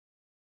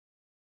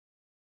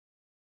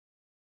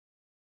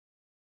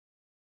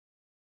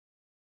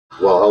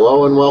Well,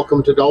 hello and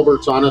welcome to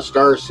Delbert's Honest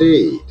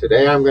RC.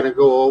 Today I'm going to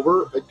go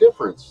over a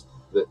difference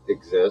that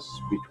exists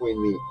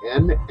between the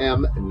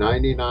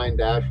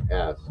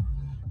NM99-S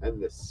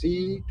and the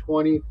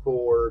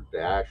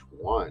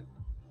C24-1.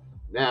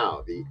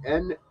 Now, the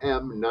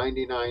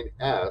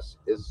NM99-S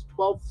is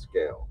 12th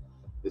scale.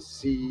 The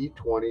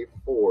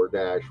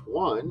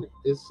C24-1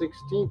 is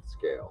 16th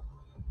scale.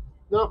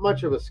 Not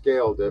much of a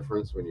scale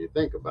difference when you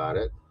think about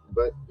it,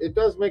 but it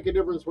does make a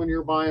difference when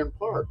you're buying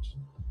parts.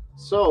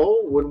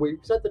 So when we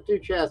set the two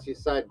chassis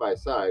side by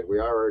side, we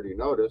already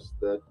noticed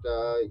that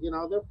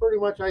they're pretty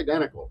much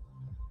identical.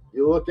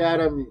 You look at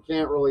them, you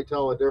can't really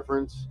tell a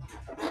difference.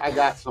 I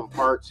got some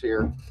parts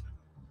here.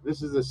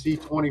 This is a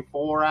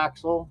C24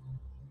 axle.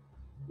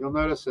 You'll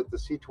notice that the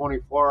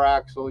C24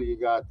 axle, you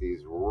got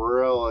these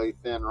really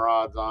thin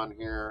rods on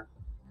here.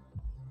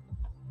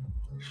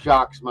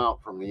 Shocks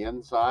mount from the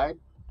inside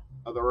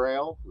of the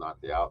rail, not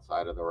the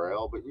outside of the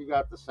rail, but you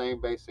got the same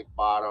basic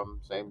bottom,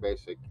 same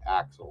basic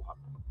axle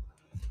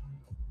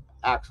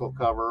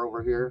cover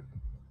over here.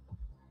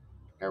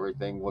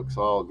 Everything looks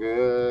all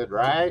good,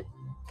 right?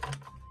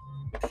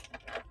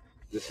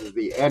 This is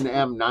the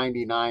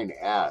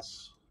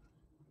NM99-S.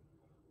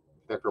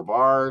 Thicker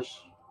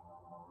bars.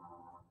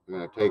 You're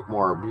going to take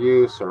more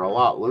abuse. They're a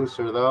lot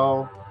looser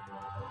though.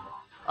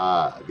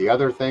 The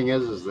other thing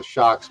is the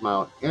shocks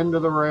mount into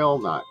the rail,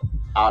 not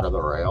out of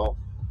the rail.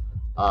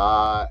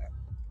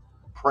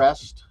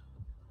 Pressed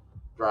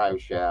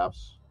drive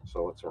shafts,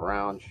 so it's a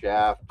round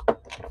shaft.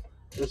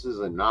 This is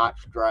a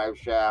notch drive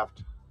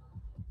shaft.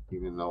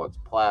 Even though it's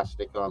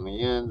plastic on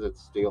the ends,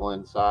 it's steel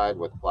inside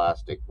with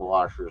plastic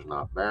washers,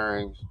 not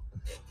bearings.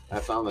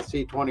 That's on the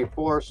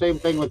C24. Same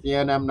thing with the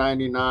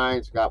NM99.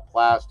 It's got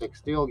plastic,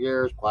 steel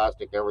gears,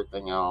 plastic,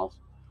 everything else.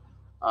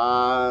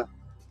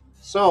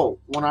 So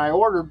when I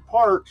ordered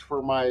parts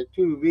for my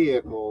two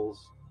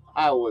vehicles,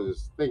 I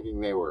was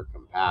thinking they were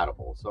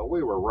compatible. So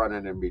we were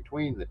running in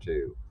between the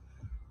two.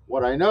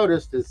 What I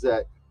noticed is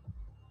that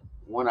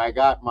when I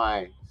got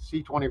my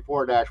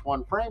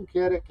C24-1 frame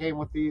kit, it came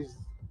with these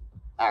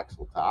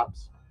axle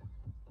tops.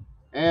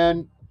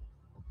 And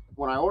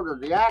when I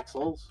ordered the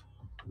axles,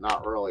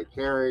 not really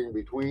caring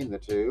between the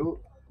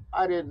two,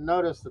 I didn't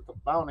notice that the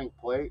mounting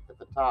plate at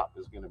the top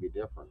is going to be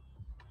different.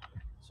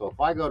 So if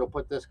I go to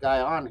put this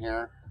guy on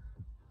here,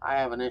 I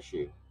have an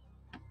issue.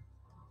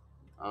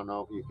 I don't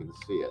know if you can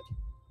see it.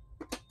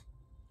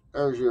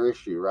 There's your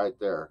issue right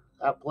there.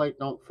 That plate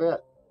don't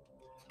fit.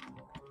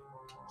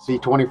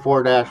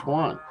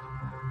 C24-1.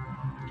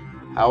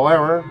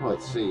 However,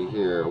 let's see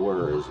here.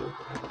 Where is it?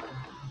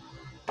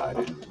 I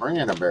didn't bring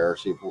in a bare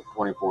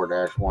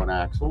C24-1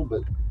 axle,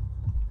 but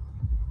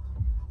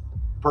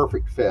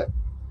perfect fit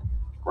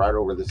right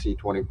over the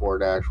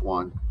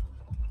C24-1.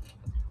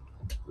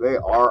 They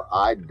are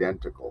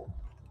identical.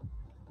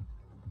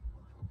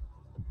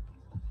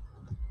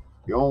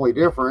 The only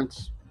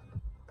difference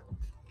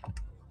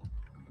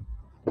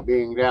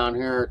being down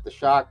here at the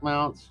shock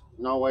mounts,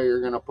 no way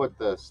you're going to put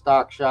the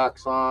stock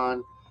shocks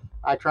on.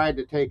 I tried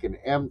to take an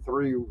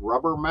M3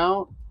 rubber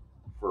mount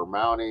for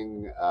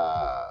mounting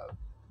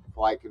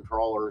flight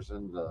controllers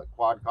and the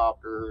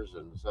quadcopters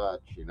and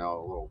such,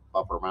 little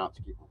buffer mounts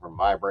to keep them from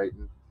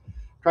vibrating.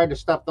 Tried to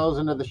stuff those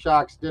into the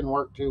shocks, didn't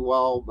work too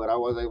well, but I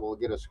was able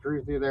to get a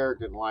screw through there. It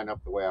didn't line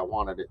up the way I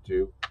wanted it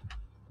to.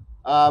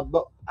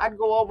 But I'd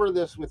go over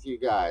this with you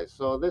guys.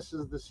 So this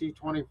is the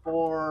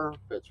C24,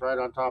 fits right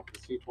on top of the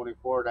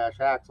C24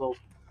 axles.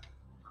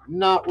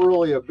 Not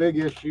really a big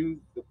issue.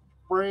 The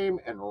frame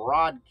and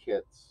rod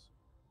kits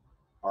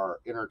are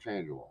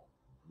interchangeable.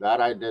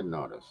 That I did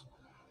notice.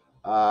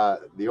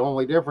 The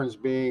only difference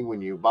being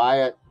when you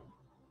buy it,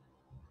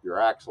 your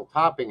axle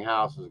topping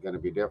house is going to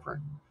be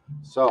different.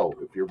 So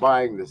if you're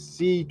buying the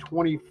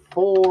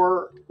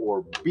C24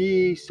 or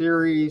B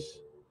series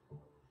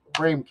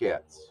frame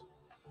kits,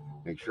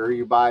 make sure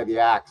you buy the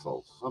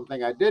axles.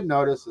 Something I did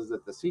notice is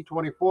that the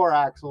C24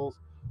 axles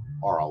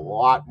are a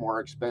lot more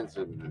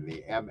expensive than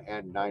the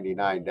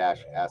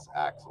MN99-S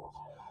axles.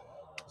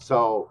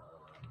 So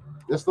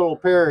this little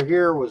pair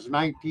here was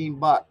 19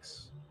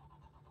 bucks.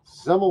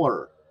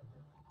 Similar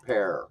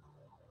pair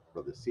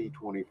for the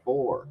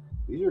C24.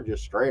 These are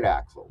just straight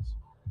axles.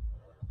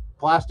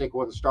 Plastic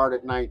ones start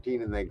at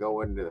 19 and they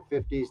go into the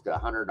 50s to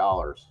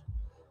 $100.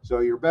 So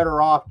you're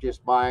better off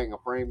just buying a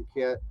frame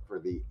kit for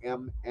the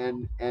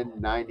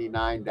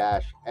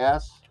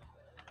MN99-S.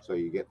 So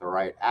you get the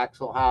right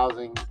axle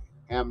housing,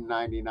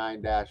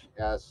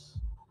 M99-S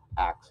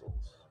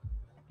axles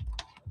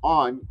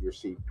on your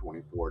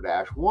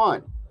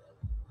C24-1,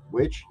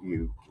 which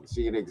you can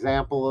see an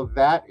example of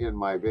that in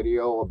my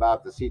video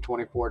about the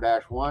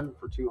C24-1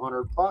 for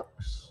 200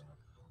 bucks.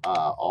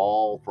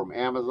 All from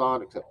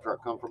Amazon, except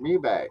truck come from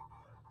eBay.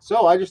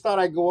 So I just thought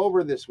I'd go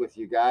over this with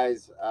you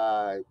guys.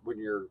 When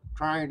you're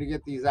trying to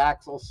get these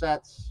axle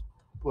sets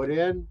put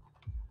in,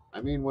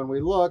 I mean, when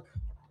we look,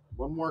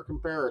 one more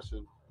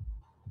comparison.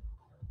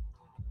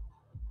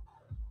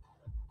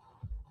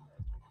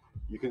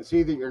 You can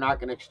see that you're not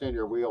going to extend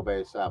your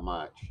wheelbase that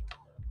much.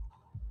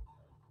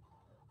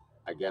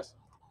 I guess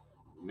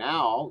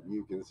now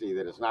you can see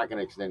that it's not going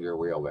to extend your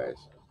wheelbase.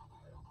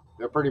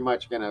 They're pretty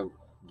much going to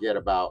get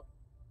about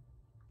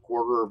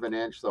 1/4 of an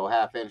inch, so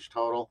 1/2 inch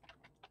total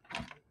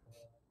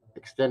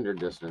extender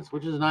distance,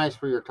 which is nice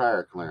for your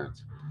tire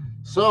clearance.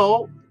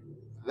 So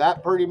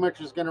that pretty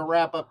much is going to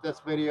wrap up this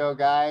video,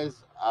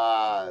 guys.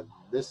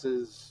 This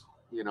is,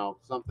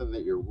 something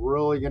that you're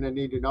really going to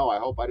need to know. I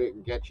hope I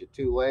didn't get you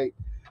too late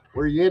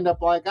where you end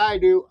up like I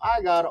do.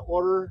 I got to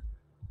order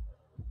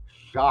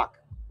shock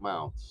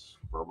mounts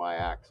for my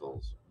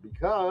axles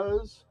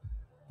because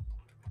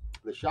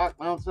the shock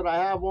mounts that I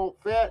have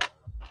won't fit,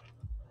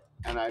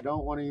 and I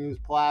don't want to use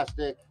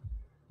plastic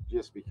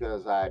just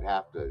because I'd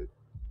have to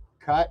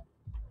cut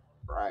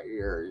right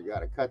here. You got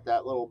to cut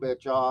that little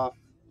bitch off,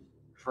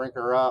 shrink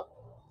her up,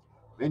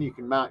 then you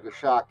can mount your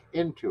shock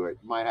into it.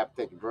 You might have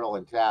to take a drill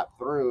and tap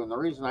through, and the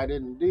reason I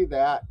didn't do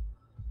that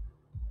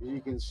is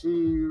you can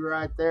see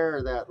right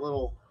there that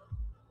little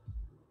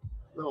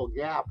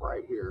gap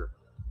right here,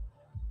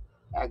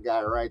 that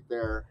guy right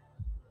there,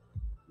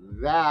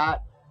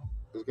 that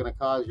is going to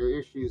cause your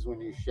issues when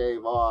you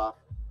shave off.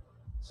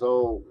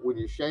 So when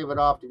you shave it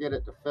off to get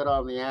it to fit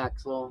on the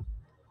axle,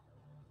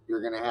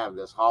 you're going to have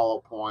this hollow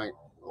point,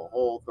 a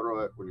hole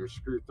through it. When your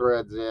screw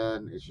threads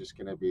in, it's just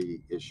going to be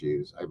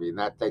issues. I mean,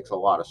 that takes a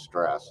lot of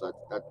stress.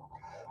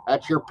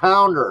 That's your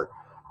pounder.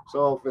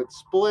 So if it's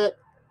split,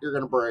 you're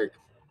going to break.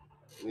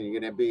 And you're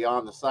going to be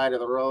on the side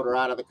of the road or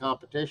out of the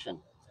competition.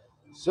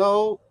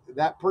 So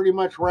that pretty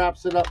much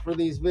wraps it up for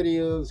these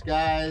videos,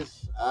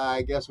 guys.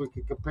 I guess we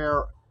could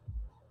compare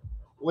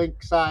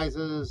link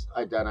sizes,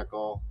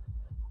 identical.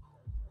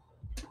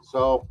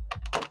 So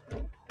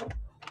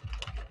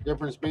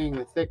difference being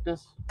the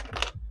thickness.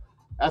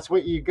 That's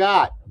what you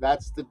got.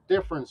 That's the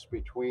difference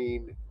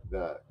between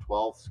the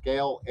 12th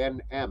scale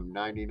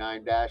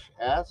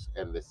NM99-S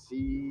and the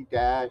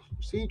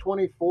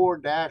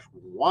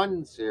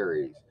C24-1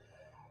 series.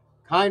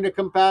 Kind of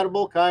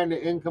compatible, kind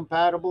of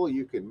incompatible.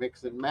 You can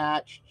mix and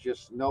match.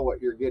 Just know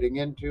what you're getting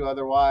into.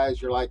 Otherwise,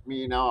 you're like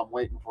me now. I'm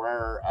waiting for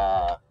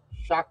our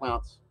shock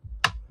mounts.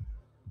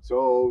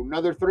 So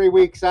another 3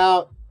 weeks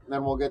out, and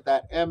then we'll get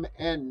that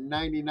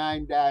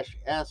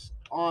MN99-S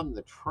on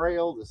the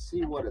trail to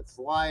see what it's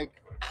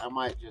like. I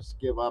might just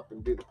give up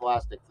and do the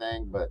plastic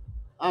thing, but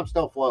I'm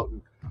still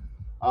floating.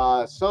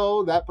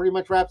 So that pretty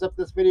much wraps up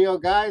this video,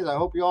 guys. I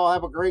hope you all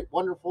have a great,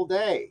 wonderful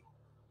day.